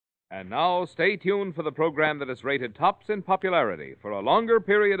And now, stay tuned for the program that is rated tops in popularity for a longer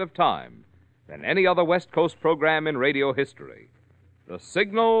period of time than any other West Coast program in radio history. The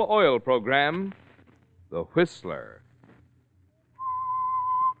Signal Oil program, The Whistler.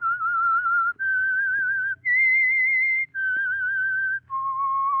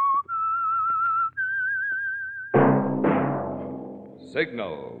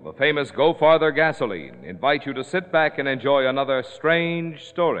 Signal, the famous Go Farther gasoline, invite you to sit back and enjoy another strange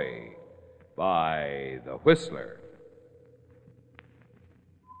story by The Whistler.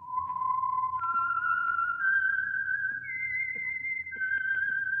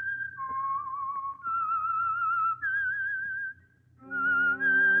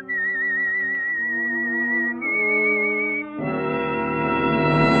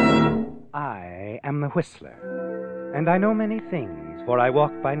 I am the Whistler, and I know many things, for I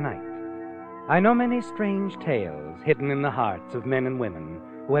walk by night. I know many strange tales hidden in the hearts of men and women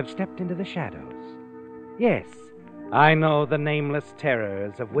who have stepped into the shadows. Yes, I know the nameless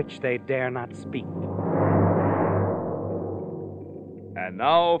terrors of which they dare not speak. And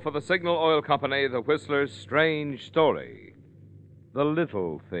now for the Signal Oil Company, The Whistler's strange story, The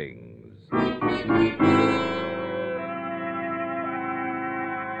Little Things.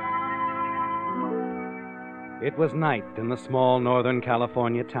 It was night in the small Northern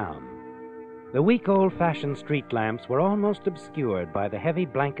California town. The weak old-fashioned street lamps were almost obscured by the heavy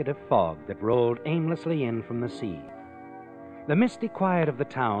blanket of fog that rolled aimlessly in from the sea. The misty quiet of the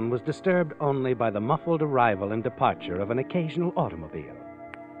town was disturbed only by the muffled arrival and departure of an occasional automobile.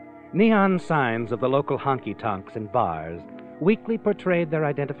 Neon signs of the local honky-tonks and bars weekly portrayed their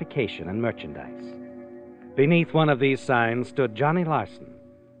identification and merchandise. Beneath one of these signs stood Johnny Larson.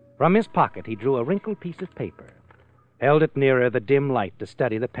 From his pocket he drew a wrinkled piece of paper, held it nearer the dim light to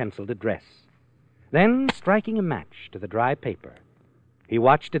study the penciled address. Then, striking a match to the dry paper, he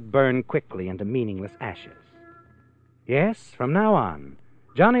watched it burn quickly into meaningless ashes. Yes, from now on,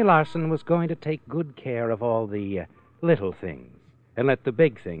 Johnny Larson was going to take good care of all the little things and let the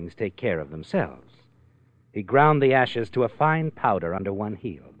big things take care of themselves. He ground the ashes to a fine powder under one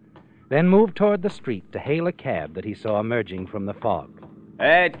heel, then moved toward the street to hail a cab that he saw emerging from the fog.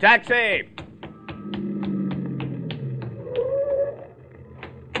 Hey, taxi!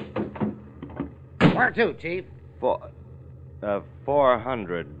 Where to, Chief?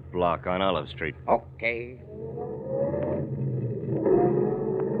 400 block on Olive Street. Okay.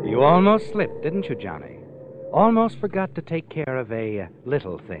 You almost slipped, didn't you, Johnny? Almost forgot to take care of a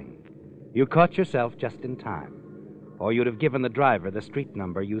little thing. You caught yourself just in time, or you'd have given the driver the street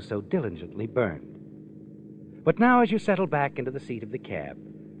number you so diligently burned. But now, as you settle back into the seat of the cab,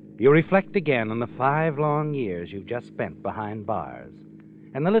 you reflect again on the 5 long years you've just spent behind bars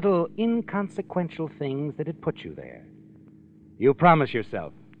and the little inconsequential things that had put you there. You promise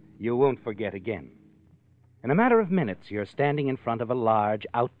yourself you won't forget again. In a matter of minutes, you're standing in front of a large,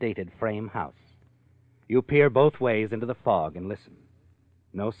 outdated frame house. You peer both ways into the fog and listen.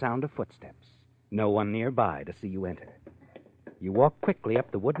 No sound of footsteps, no one nearby to see you enter. You walk quickly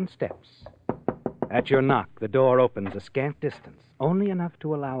up the wooden steps. At your knock, the door opens a scant distance, only enough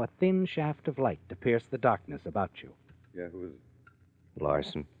to allow a thin shaft of light to pierce the darkness about you. Yeah, who is it?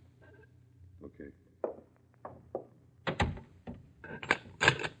 Larson. Okay.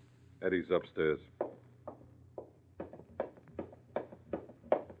 Eddie's upstairs.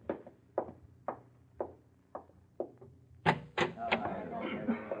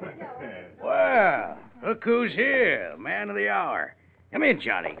 Well, look who's here, man of the hour. Come in,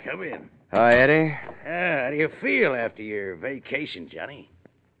 Johnny, come in. Hi, Eddie. How do you feel after your vacation, Johnny?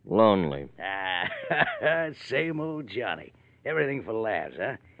 Lonely. Same old Johnny. Everything for laughs,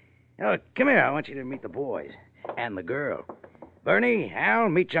 huh? Oh, come here. I want you to meet the boys. And the girl. Bernie, Al,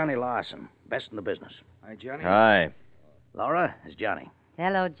 meet Johnny Larson. Best in the business. Hi, Johnny. Hi. Laura, it's Johnny.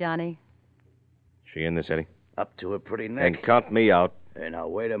 Hello, Johnny. She in this, Eddie? Up to her pretty neck. And count me out. Hey, now,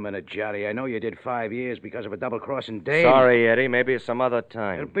 wait a minute, Johnny. I know you did 5 years because of a double-crossing dame. Sorry, Eddie. Maybe some other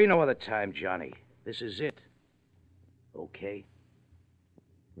There'll time. be no other time, Johnny. This is it. Okay?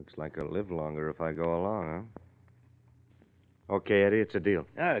 Looks like I'll live longer if I go along, huh? Okay, Eddie, it's a deal.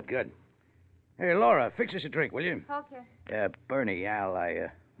 Oh, good. Hey, Laura, fix us a drink, will you? Okay. Bernie, Al,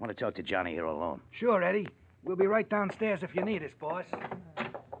 I want to talk to Johnny here alone. Sure, Eddie. We'll be right downstairs if you need us, boss.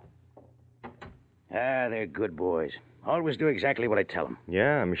 They're good boys. Always do exactly what I tell them.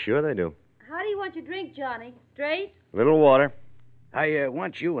 Yeah, I'm sure they do. How do you want your drink, Johnny? Straight? Little water. I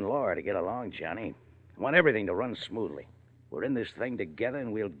want you and Laura to get along, Johnny. I want everything to run smoothly. We're in this thing together,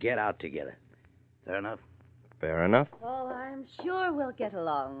 and we'll get out together. Fair enough? Fair enough. Oh, I'm sure we'll get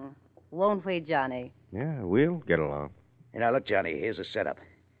along. Won't we, Johnny? Yeah, we'll get along. Now, look, Johnny, here's the setup.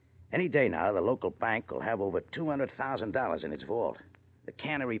 Any day now, the local bank will have over $200,000 in its vault. The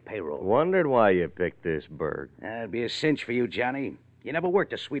cannery payroll. Wondered why you picked this burg. That'd be a cinch for you, Johnny. You never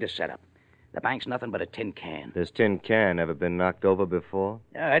worked a sweeter setup. The bank's nothing but a tin can. This tin can ever been knocked over before?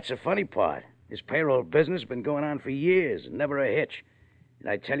 Yeah, that's the funny part. This payroll business has been going on for years, and never a hitch. And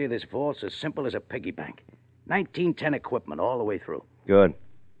I tell you, this vault's as simple as a piggy bank. 1910 equipment all the way through. Good.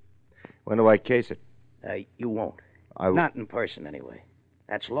 When do I case it? You won't. Not in person, anyway.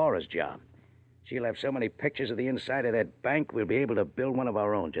 That's Laura's job. She'll have so many pictures of the inside of that bank, we'll be able to build one of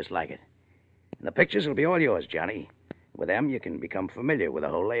our own just like it. And the pictures will be all yours, Johnny. With them, you can become familiar with the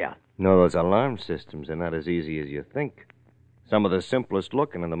whole layout. No, those alarm systems are not as easy as you think. Some of the simplest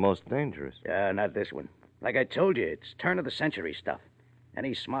looking and the most dangerous. Not this one. Like I told you, it's turn-of-the-century stuff.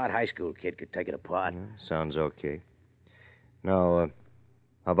 Any smart high school kid could take it apart. Sounds okay. Now,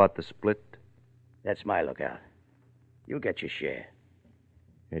 how about the split? That's my lookout. You'll get your share.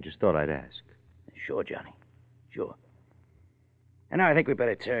 I just thought I'd ask. Sure, Johnny. Sure. And now I think we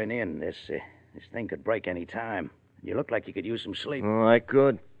better turn in. This thing could break any time. You look like you could use some sleep. Oh, I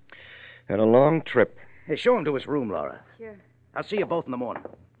could. Had a long trip. Hey, show him to his room, Laura. Sure. I'll see you both in the morning.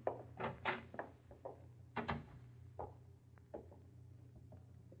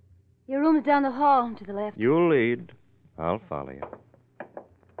 Your room's down the hall to the left. You lead. I'll follow you.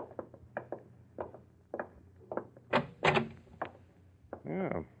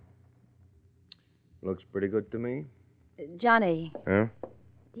 Yeah. Looks pretty good to me. Johnny, Huh?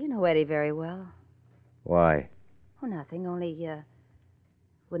 do you know Eddie very well? Why? Oh, nothing. Only,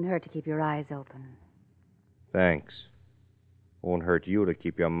 wouldn't hurt to keep your eyes open. Thanks. Won't hurt you to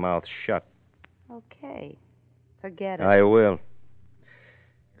keep your mouth shut. Okay. Forget it. I will.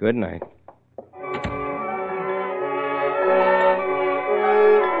 Good night.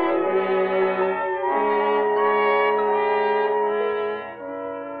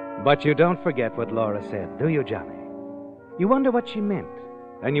 But you don't forget what Laura said, do you, Johnny? You wonder what she meant,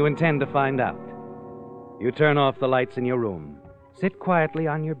 and you intend to find out. You turn off the lights in your room, sit quietly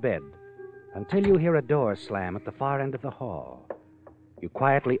on your bed, until you hear a door slam at the far end of the hall. You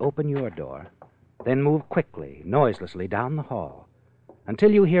quietly open your door, then move quickly, noiselessly down the hall,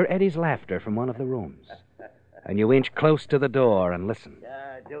 until you hear Eddie's laughter from one of the rooms. And you inch close to the door and listen.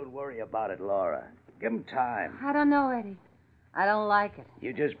 Don't worry about it, Laura. Give him time. I don't know, Eddie. I don't like it.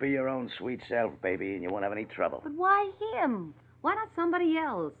 You just be your own sweet self, baby, and you won't have any trouble. But why him? Why not somebody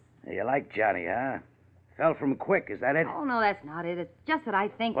else? You like Johnny, huh? Fell from quick, is that it? Oh, no, that's not it. It's just that I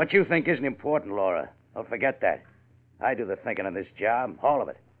think... What you think isn't important, Laura. Don't forget that. I do the thinking on this job, all of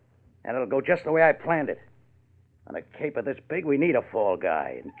it. And it'll go just the way I planned it. On a caper this big, we need a fall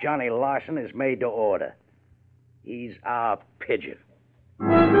guy, and Johnny Larson is made to order. He's our pigeon.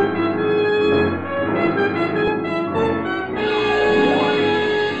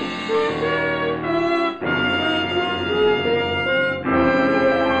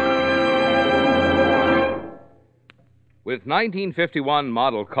 With 1951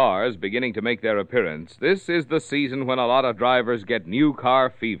 model cars beginning to make their appearance, this is the season when a lot of drivers get new car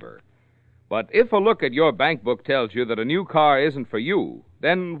fever. But if a look at your bank book tells you that a new car isn't for you,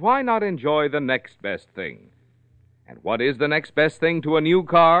 then why not enjoy the next best thing? And what is the next best thing to a new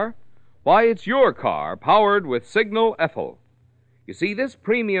car? Why, it's your car, powered with Signal Ethyl. You see, this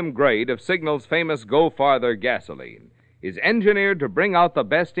premium grade of Signal's famous Go Farther gasoline is engineered to bring out the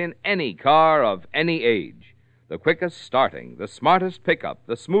best in any car of any age. The quickest starting, the smartest pickup,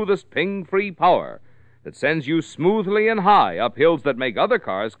 the smoothest ping-free power that sends you smoothly and high up hills that make other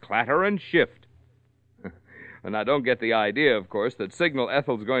cars clatter and shift. And I don't get the idea, of course, that Signal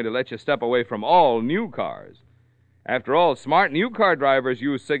Ethyl's going to let you step away from all new cars. After all, smart new car drivers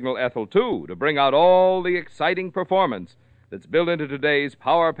use Signal Ethyl, too, to bring out all the exciting performance that's built into today's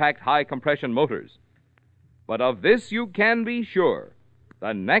power-packed high-compression motors. But of this you can be sure.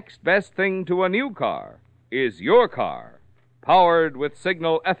 The next best thing to a new car is your car, powered with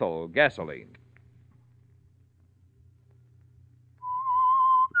Signal Ethyl gasoline.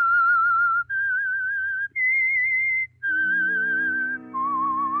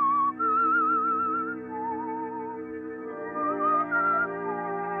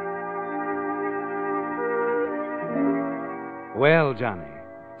 Well, Johnny,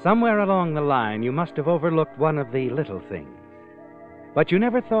 somewhere along the line you must have overlooked one of the little things. But you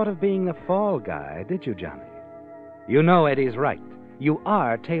never thought of being the fall guy, did you, Johnny? You know Eddie's right. You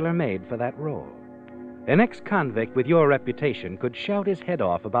are tailor-made for that role. An ex-convict with your reputation could shout his head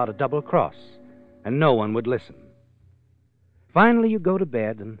off about a double cross, and no one would listen. Finally, you go to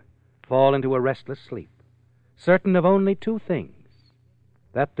bed and fall into a restless sleep, certain of only two things: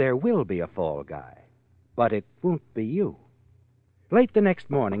 that there will be a fall guy, but it won't be you. Late the next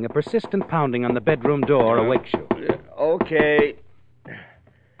morning, a persistent pounding on the bedroom door awakes you. Okay.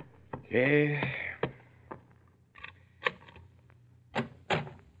 Okay.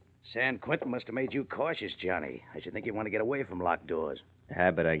 San Quentin must have made you cautious, Johnny. I should think you want to get away from locked doors.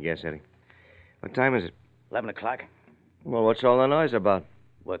 Habit, I guess, Eddie. What time is it? 11 o'clock. Well, what's all the noise about?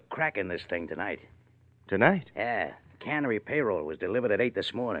 We're cracking this thing tonight. Tonight? Yeah. Cannery payroll was delivered at 8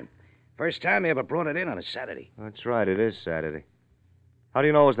 this morning. First time they ever brought it in on a Saturday. That's right, it is Saturday. How do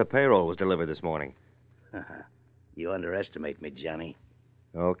you know it was the payroll was delivered this morning? You underestimate me, Johnny.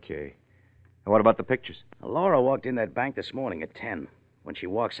 Okay. And what about the pictures? Laura walked in that bank this morning at 10. When she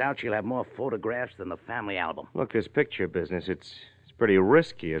walks out, she'll have more photographs than the family album. Look, this picture business, it's pretty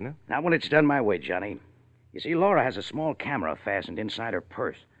risky, isn't it? Not when it's done my way, Johnny. You see, Laura has a small camera fastened inside her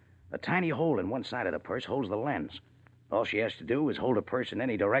purse. A tiny hole in one side of the purse holds the lens. All she has to do is hold her purse in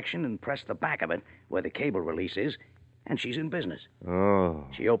any direction and press the back of it where the cable release is, and she's in business. Oh.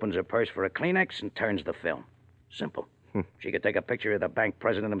 She opens her purse for a Kleenex and turns the film. Simple. She could take a picture of the bank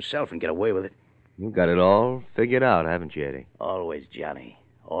president himself and get away with it. You got it all figured out, haven't you, Eddie? Always, Johnny.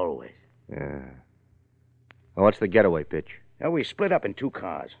 Always. Yeah. Well, what's the getaway pitch? Now, we split up in 2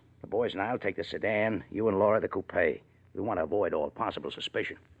 cars. The boys and I'll take the sedan, you and Laura the coupe. We want to avoid all possible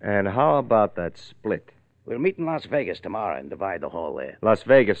suspicion. And how about that split? We'll meet in Las Vegas tomorrow and divide the haul there. Las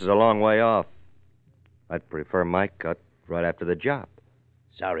Vegas is a long way off. I'd prefer my cut right after the job.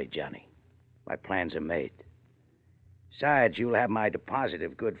 Sorry, Johnny. My plans are made. Besides, you'll have my deposit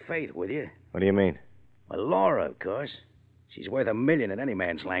of good faith with you. What do you mean? Well, Laura, of course. She's worth $1 million in any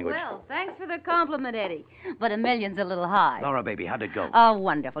man's language. Well, thanks for the compliment, Eddie. But $1 million's a little high. Laura, baby, how'd it go? Oh,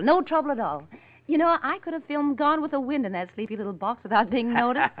 wonderful. No trouble at all. You know, I could have filmed Gone with the Wind in that sleepy little box without being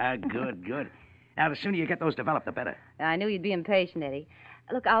noticed. Good. Now, the sooner you get those developed, the better. I knew you'd be impatient, Eddie.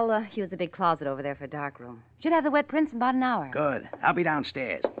 Look, I'll use the big closet over there for a dark room. Should have the wet prints in about an hour. Good. I'll be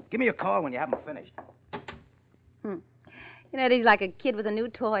downstairs. Give me a call when you have them finished. You know, Eddie's like a kid with a new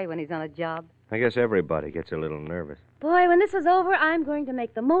toy when he's on a job. I guess everybody gets a little nervous. Boy, when this is over, I'm going to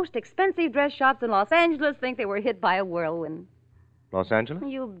make the most expensive dress shops in Los Angeles think they were hit by a whirlwind. Los Angeles?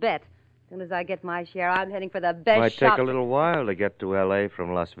 You bet. As soon as I get my share, I'm heading for the best Might shop. take a little while to get to L.A.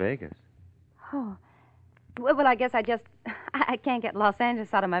 from Las Vegas. Oh. Well, I guess I can't get Los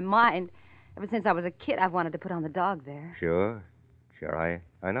Angeles out of my mind. Ever since I was a kid, I've wanted to put on the dog there. Sure.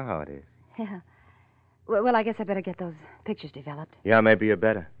 I know how it is. Yeah. Well, I guess I better get those pictures developed. Yeah, maybe you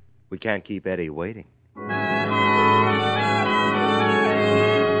better. We can't keep Eddie waiting.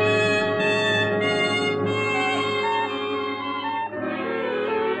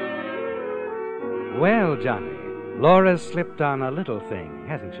 Well, Johnny, Laura's slipped on a little thing,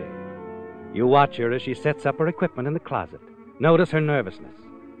 hasn't she? You watch her as she sets up her equipment in the closet. Notice her nervousness.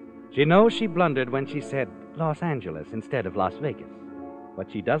 She knows she blundered when she said Los Angeles instead of Las Vegas,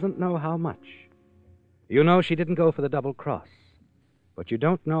 but she doesn't know how much. You know she didn't go for the double cross, but you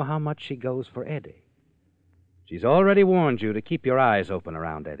don't know how much she goes for Eddie. She's already warned you to keep your eyes open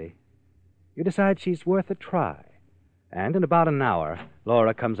around Eddie. You decide she's worth a try, and in about an hour,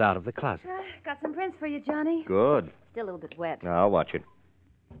 Laura comes out of the closet. Got some prints for you, Johnny. Good. Still a little bit wet. Now, I'll watch it.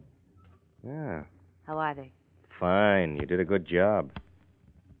 Yeah, How are they? fine. You did a good job.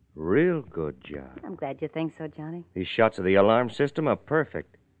 Real good job. I'm glad you think so, Johnny. These shots of the alarm system are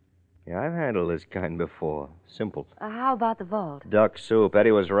perfect. Yeah, I've handled this kind before. Simple. How about the vault? Duck soup.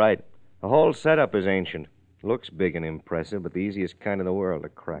 Eddie was right. The whole setup is ancient. Looks big and impressive, but the easiest kind in the world to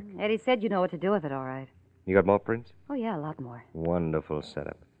crack. Eddie said you know what to do with it, all right. You got more prints? Oh, yeah, a lot more. Wonderful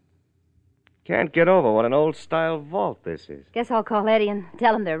setup. Can't get over what an old-style vault this is. Guess I'll call Eddie and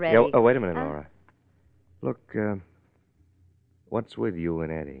tell him they're ready. Yeah, wait a minute, Laura. Look, what's with you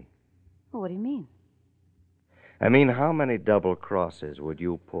and Eddie? What do you mean? I mean, how many double crosses would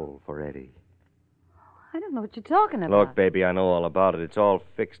you pull for Eddie? I don't know what you're talking about. Look, baby, I know all about it. It's all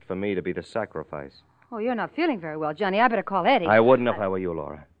fixed for me to be the sacrifice. Oh, you're not feeling very well, Johnny. I better call Eddie. I wouldn't if I were you,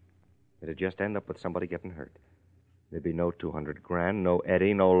 Laura. It'd just end up with somebody getting hurt. There'd be no $200,000, no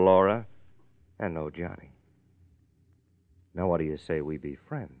Eddie, no Laura, and no Johnny. Now, what do you say we be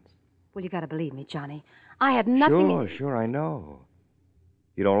friends? Well, you gotta believe me, Johnny. I had nothing... Sure, I know.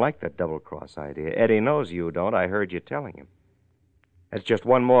 You don't like that double-cross idea. Eddie knows you don't. I heard you telling him. That's just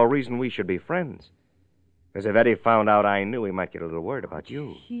one more reason we should be friends. Because if Eddie found out I knew, he might get a little worried about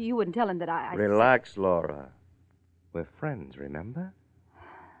you. You wouldn't tell him that I... Relax, Laura. We're friends, remember?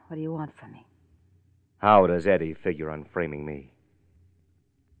 What do you want from me? How does Eddie figure on framing me?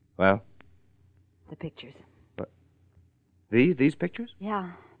 Well? The pictures. These pictures?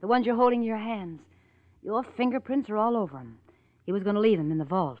 Yeah, the ones you're holding in your hands. Your fingerprints are all over them. He was going to leave them in the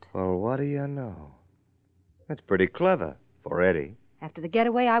vault. Well, what do you know? That's pretty clever for Eddie. After the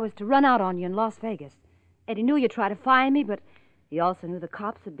getaway, I was to run out on you in Las Vegas. Eddie knew you'd try to find me, but he also knew the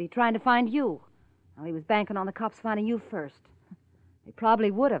cops would be trying to find you. Now, he was banking on the cops finding you first. They probably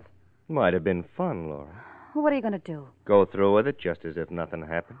would have. Might have been fun, Laura. Well, what are you going to do? Go through with it just as if nothing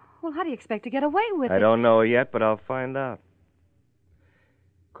happened. Well, how do you expect to get away with it? I don't know yet, but I'll find out.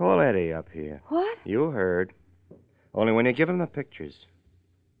 Call Eddie up here. What? You heard. Only when you give him the pictures,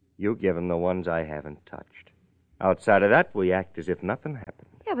 you give him the ones I haven't touched. Outside of that, we act as if nothing happened.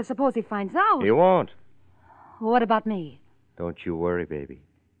 Yeah, but suppose he finds out. He won't. Well, what about me? Don't you worry, baby.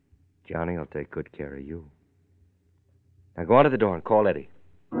 Johnny will take good care of you. Now go out of the door and call Eddie.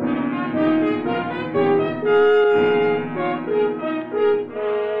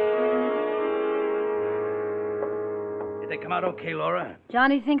 Did they come out okay, Laura?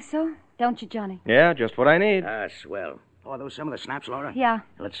 Johnny thinks so? Don't you, Johnny? Yeah, just what I need. Swell. Oh, are those some of the snaps, Laura? Yeah.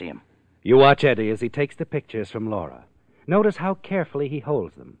 Let's see them. You watch Eddie as he takes the pictures from Laura. Notice how carefully he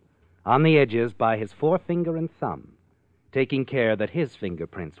holds them, on the edges by his forefinger and thumb, taking care that his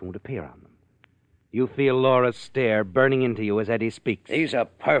fingerprints won't appear on them. You feel Laura's stare burning into you as Eddie speaks. These are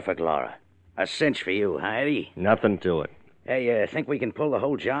perfect, Laura. A cinch for you, huh, Eddie? Nothing to it. Hey, think we can pull the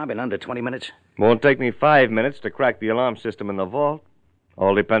whole job in under 20 minutes? Won't take me 5 minutes to crack the alarm system in the vault.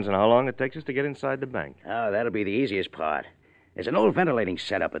 All depends on how long it takes us to get inside the bank. Oh, that'll be the easiest part. There's an old ventilating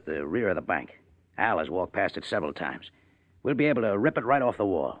setup at the rear of the bank. Al has walked past it several times. We'll be able to rip it right off the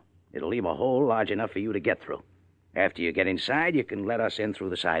wall. It'll leave a hole large enough for you to get through. After you get inside, you can let us in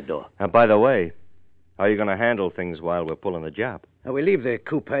through the side door. Now, by the way, how are you going to handle things while we're pulling the job? We leave the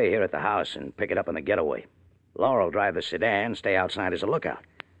coupe here at the house and pick it up on the getaway. Laura will drive the sedan, stay outside as a lookout.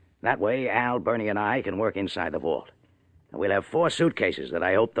 That way, Al, Bernie, and I can work inside the vault. And we'll have 4 suitcases that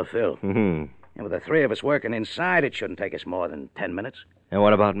I hope to fill. Mm-hmm. And with the 3 of us working inside, it shouldn't take us more than 10 minutes. And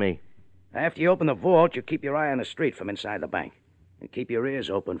what about me? After you open the vault, you keep your eye on the street from inside the bank. And keep your ears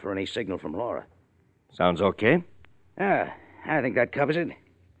open for any signal from Laura. Sounds okay. I think that covers it.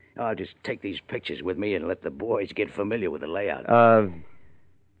 I'll just take these pictures with me and let the boys get familiar with the layout.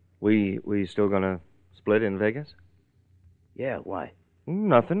 We still gonna split in Vegas? Yeah, why?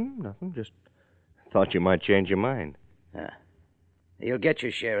 Nothing. Just thought you might change your mind. You'll get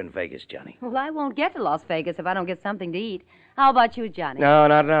your share in Vegas, Johnny. Well, I won't get to Las Vegas if I don't get something to eat. How about you, Johnny? No,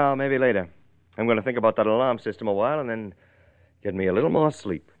 not now. Maybe later. I'm going to think about that alarm system a while and then get me a little more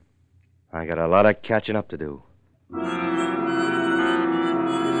sleep. I got a lot of catching up to do.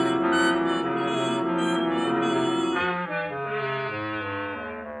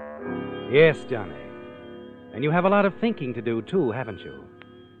 Yes, Johnny. And you have a lot of thinking to do, too, haven't you?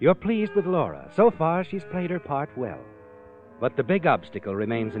 You're pleased with Laura. So far, she's played her part well. But the big obstacle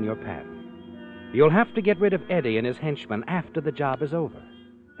remains in your path. You'll have to get rid of Eddie and his henchmen after the job is over.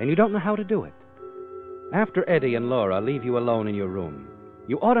 And you don't know how to do it. After Eddie and Laura leave you alone in your room,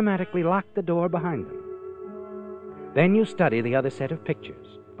 you automatically lock the door behind them. Then you study the other set of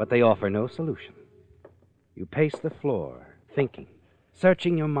pictures, but they offer no solution. You pace the floor, thinking,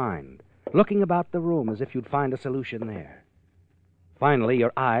 searching your mind, looking about the room as if you'd find a solution there. Finally,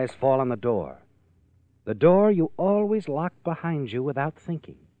 your eyes fall on the door. The door you always lock behind you without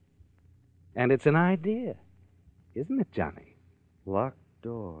thinking. And it's an idea, isn't it, Johnny? Locked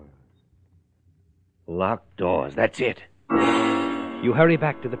doors. Locked doors, that's it. You hurry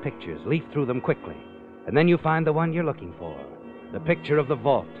back to the pictures, leaf through them quickly, and then you find the one you're looking for, the picture of the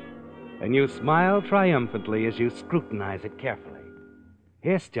vault, and you smile triumphantly as you scrutinize it carefully.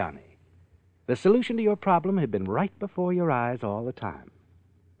 Yes, Johnny, the solution to your problem had been right before your eyes all the time.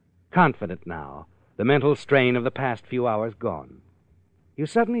 Confident now, the mental strain of the past few hours gone, you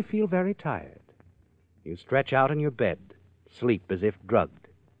suddenly feel very tired. You stretch out in your bed, sleep as if drugged.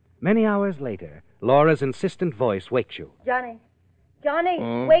 Many hours later, Laura's insistent voice wakes you. Johnny,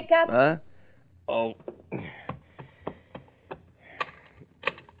 wake up. Huh? Oh.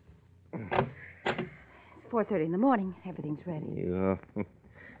 It's 4:30 in the morning. Everything's ready. You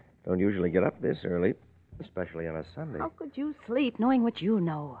don't usually get up this early, especially on a Sunday. How could you sleep knowing what you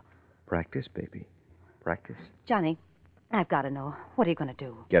know? Practice, baby. Practice. Johnny, I've got to know. What are you going to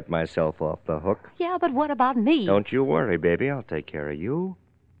do? Get myself off the hook. Yeah, but what about me? Don't you worry, baby. I'll take care of you.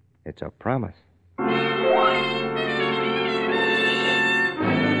 It's a promise.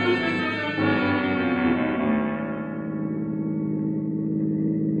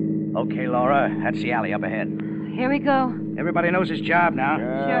 Okay, Laura, that's the alley up ahead. Here we go. Everybody knows his job now.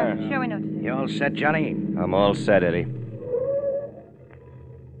 Sure, we know what to do. You all set, Johnny? I'm all set, Eddie.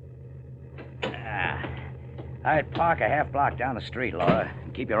 I'd park a half block down the street, Laura,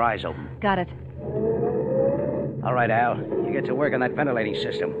 and keep your eyes open. Got it. All right, Al. You get to work on that ventilating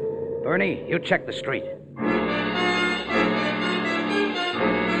system. Bernie, you check the street.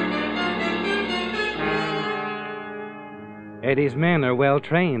 Eddie's men are well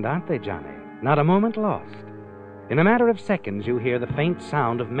trained, aren't they, Johnny? Not a moment lost. In a matter of seconds, you hear the faint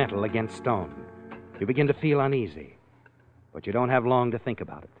sound of metal against stone. You begin to feel uneasy, but you don't have long to think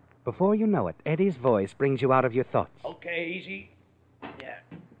about it. Before you know it, Eddie's voice brings you out of your thoughts. Okay, easy. Yeah,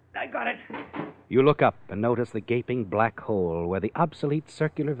 I got it. You look up and notice the gaping black hole where the obsolete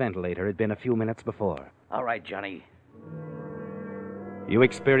circular ventilator had been a few minutes before. All right, Johnny. You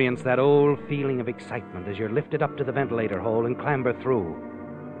experience that old feeling of excitement as you're lifted up to the ventilator hole and clamber through.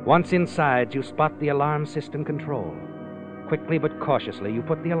 Once inside, you spot the alarm system control. Quickly but cautiously, you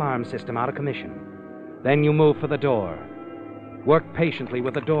put the alarm system out of commission. Then you move for the door. Work patiently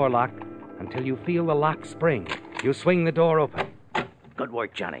with the door lock until you feel the lock spring. You swing the door open. Good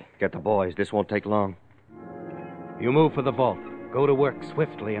work, Johnny. Get the boys. This won't take long. You move for the vault. Go to work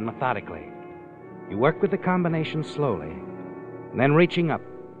swiftly and methodically. You work with the combination slowly. And then reaching up,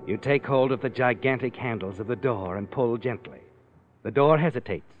 you take hold of the gigantic handles of the door and pull gently. The door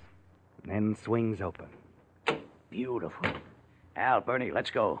hesitates, and then swings open. Beautiful. Al, Bernie,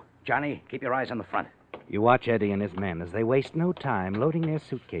 let's go. Johnny, keep your eyes on the front. You watch Eddie and his men as they waste no time loading their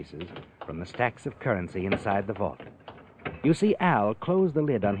suitcases from the stacks of currency inside the vault. You see Al close the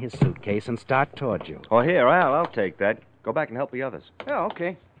lid on his suitcase and start towards you. Oh, here, Al, I'll take that. Go back and help the others. Oh,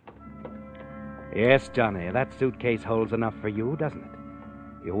 okay. Yes, Johnny, that suitcase holds enough for you, doesn't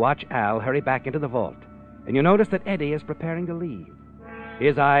it? You watch Al hurry back into the vault, and you notice that Eddie is preparing to leave.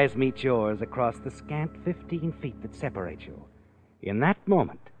 His eyes meet yours across the scant 15 feet that separate you. In that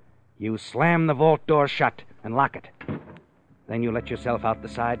moment, you slam the vault door shut and lock it. Then you let yourself out the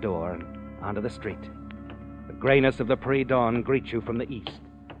side door and onto the street. The grayness of the pre-dawn greets you from the east,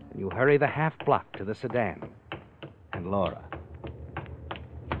 and you hurry the half block to the sedan and Laura.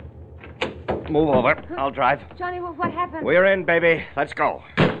 Move over. I'll drive. Johnny, what happened? We're in, baby. Let's go.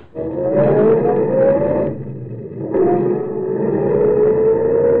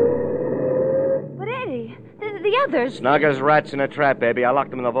 But Eddie, the others... Snug as rats in a trap, baby. I locked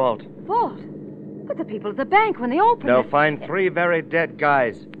them in the vault. Vault? But the people at the bank, when they open They'll it... find 3 very dead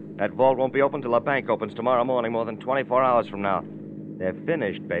guys. That vault won't be open till the bank opens tomorrow morning, more than 24 hours from now. They're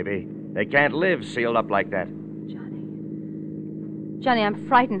finished, baby. They can't live sealed up like that. Johnny, I'm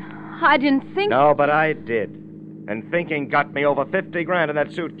frightened. I didn't think... No, but I did. And thinking got me over 50 grand in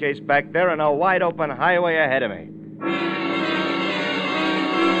that suitcase back there and a wide open highway ahead of me.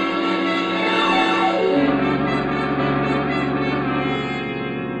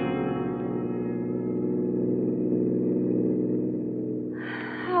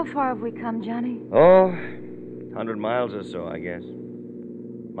 How far have we come, Johnny? Oh, 100 miles or so, I guess.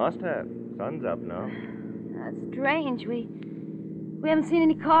 Must have. Sun's up now. That's strange. We haven't seen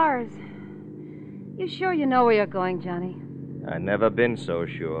any cars. You sure you know where you're going, Johnny? I've never been so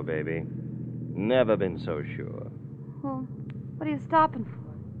sure, baby. Never been so sure. Well, what are you stopping for?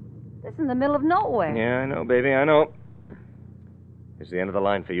 This is in the middle of nowhere. Yeah, I know, baby, I know. It's the end of the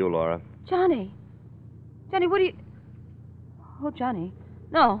line for you, Laura. Johnny, what do you... Oh, Johnny.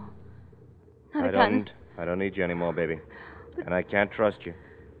 No. Not a gun. I don't need you anymore, baby. And I can't trust you.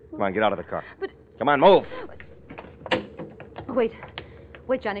 Come on, get out of the car. But... Come on, move.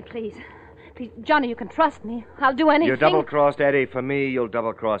 Wait, Johnny, please. Please, Johnny, you can trust me. I'll do anything. You double-crossed Eddie for me, you'll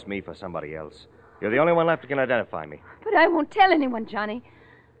double-cross me for somebody else. You're the only one left who can identify me. But I won't tell anyone, Johnny.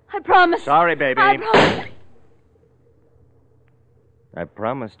 I promise. Sorry, baby. I promise. I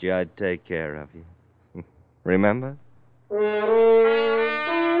promised you I'd take care of you. Remember?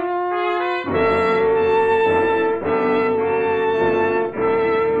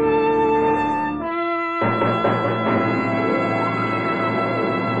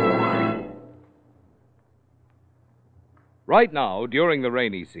 Right now, during the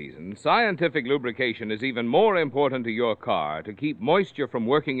rainy season, scientific lubrication is even more important to your car to keep moisture from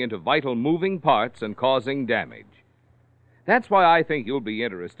working into vital moving parts and causing damage. That's why I think you'll be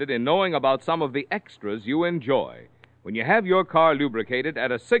interested in knowing about some of the extras you enjoy when you have your car lubricated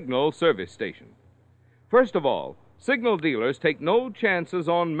at a Signal service station. First of all, Signal dealers take no chances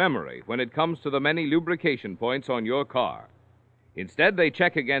on memory when it comes to the many lubrication points on your car. Instead, they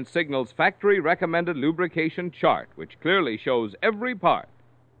check against Signal's factory-recommended lubrication chart, which clearly shows every part.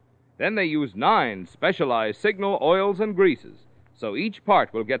 Then they use 9 specialized Signal oils and greases, so each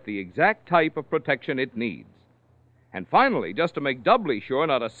part will get the exact type of protection it needs. And finally, just to make doubly sure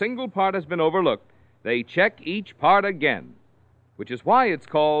not a single part has been overlooked, they check each part again, which is why it's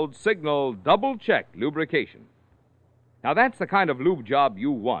called Signal Double Check Lubrication. Now, that's the kind of lube job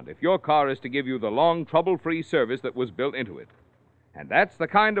you want if your car is to give you the long, trouble-free service that was built into it. And that's the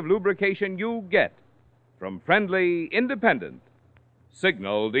kind of lubrication you get from friendly, independent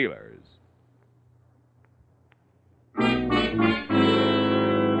Signal dealers.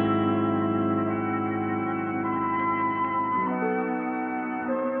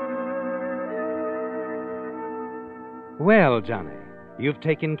 Well, Johnny, you've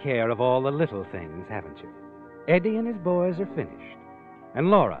taken care of all the little things, haven't you? Eddie and his boys are finished. And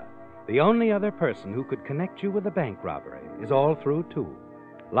Laura, the only other person who could connect you with the bank robbery, is all through, too,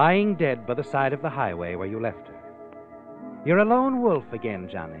 lying dead by the side of the highway where you left her. You're a lone wolf again,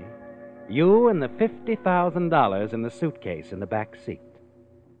 Johnny. You and the $50,000 in the suitcase in the back seat.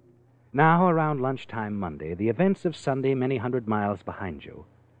 Now, around lunchtime Monday, the events of Sunday many hundred miles behind you,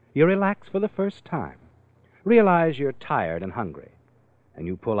 you relax for the first time, realize you're tired and hungry, and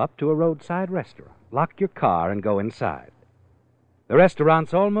you pull up to a roadside restaurant, lock your car, and go inside. The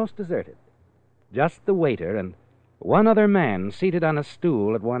restaurant's almost deserted. Just the waiter and one other man seated on a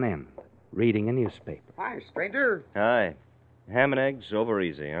stool at one end, reading a newspaper. Hi, stranger. Hi. Ham and eggs over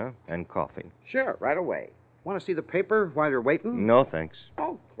easy, huh? And coffee. Sure, right away. Want to see the paper while you're waiting? No, thanks.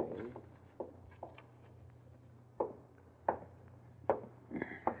 Okay.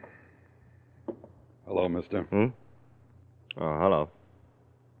 Hello, mister. Oh, hello.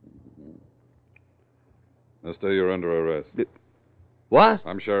 Mister, you're under arrest. What?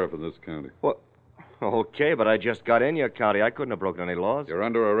 I'm sheriff of this county. What? Okay, but I just got in your county. I couldn't have broken any laws. You're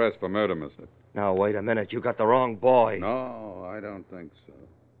under arrest for murder, mister. Now, wait a minute. You got the wrong boy. No, I don't think so.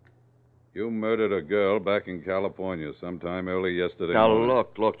 You murdered a girl back in California sometime early yesterday Now, morning.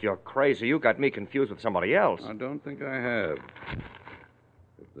 look, you're crazy. You got me confused with somebody else. I don't think I have.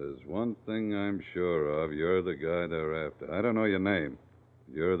 If there's one thing I'm sure of, you're the guy they're after. I don't know your name.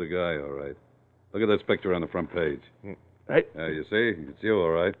 You're the guy, all right. Look at this picture on the front page. Hey. You see? It's you, all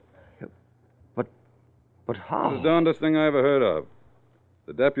right. But how? It's the darndest thing I ever heard of.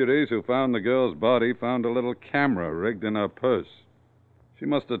 The deputies who found the girl's body found a little camera rigged in her purse. She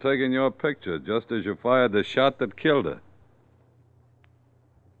must have taken your picture just as you fired the shot that killed her.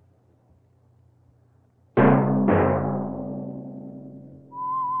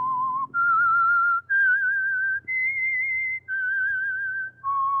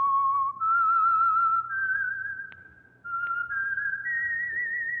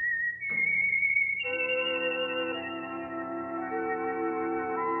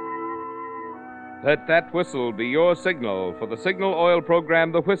 Let that whistle be your signal for the Signal Oil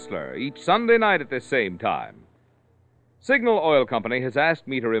program, The Whistler, each Sunday night at this same time. Signal Oil Company has asked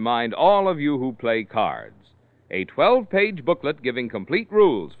me to remind all of you who play cards. A 12-page booklet giving complete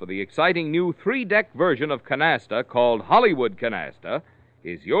rules for the exciting new 3-deck version of canasta called Hollywood Canasta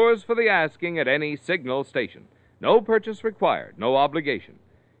is yours for the asking at any Signal station. No purchase required, no obligation.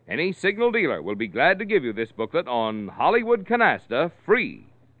 Any Signal dealer will be glad to give you this booklet on Hollywood Canasta free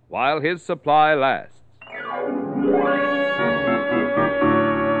while his supply lasts.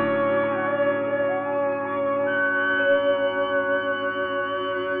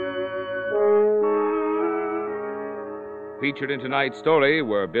 Featured in tonight's story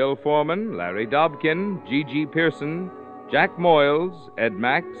were Bill Foreman, Larry Dobkin, G.G. Pearson, Jack Moyles, Ed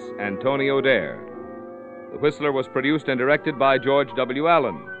Max, and Tony O'Dare. The Whistler was produced and directed by George W.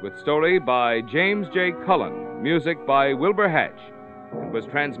 Allen, with story by James J. Cullen, music by Wilbur Hatch, and was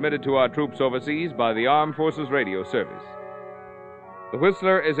transmitted to our troops overseas by the Armed Forces Radio Service. The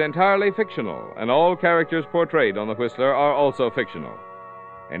Whistler is entirely fictional, and all characters portrayed on The Whistler are also fictional.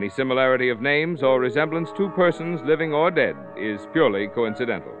 Any similarity of names or resemblance to persons, living or dead, is purely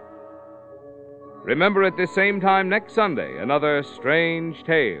coincidental. Remember at this same time next Sunday, another strange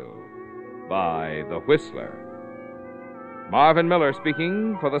tale by The Whistler. Marvin Miller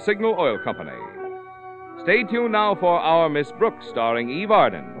speaking for the Signal Oil Company. Stay tuned now for Our Miss Brooks, starring Eve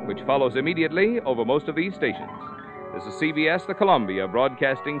Arden, which follows immediately over most of these stations. This is CBS, the Columbia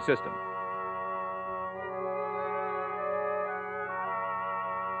Broadcasting System.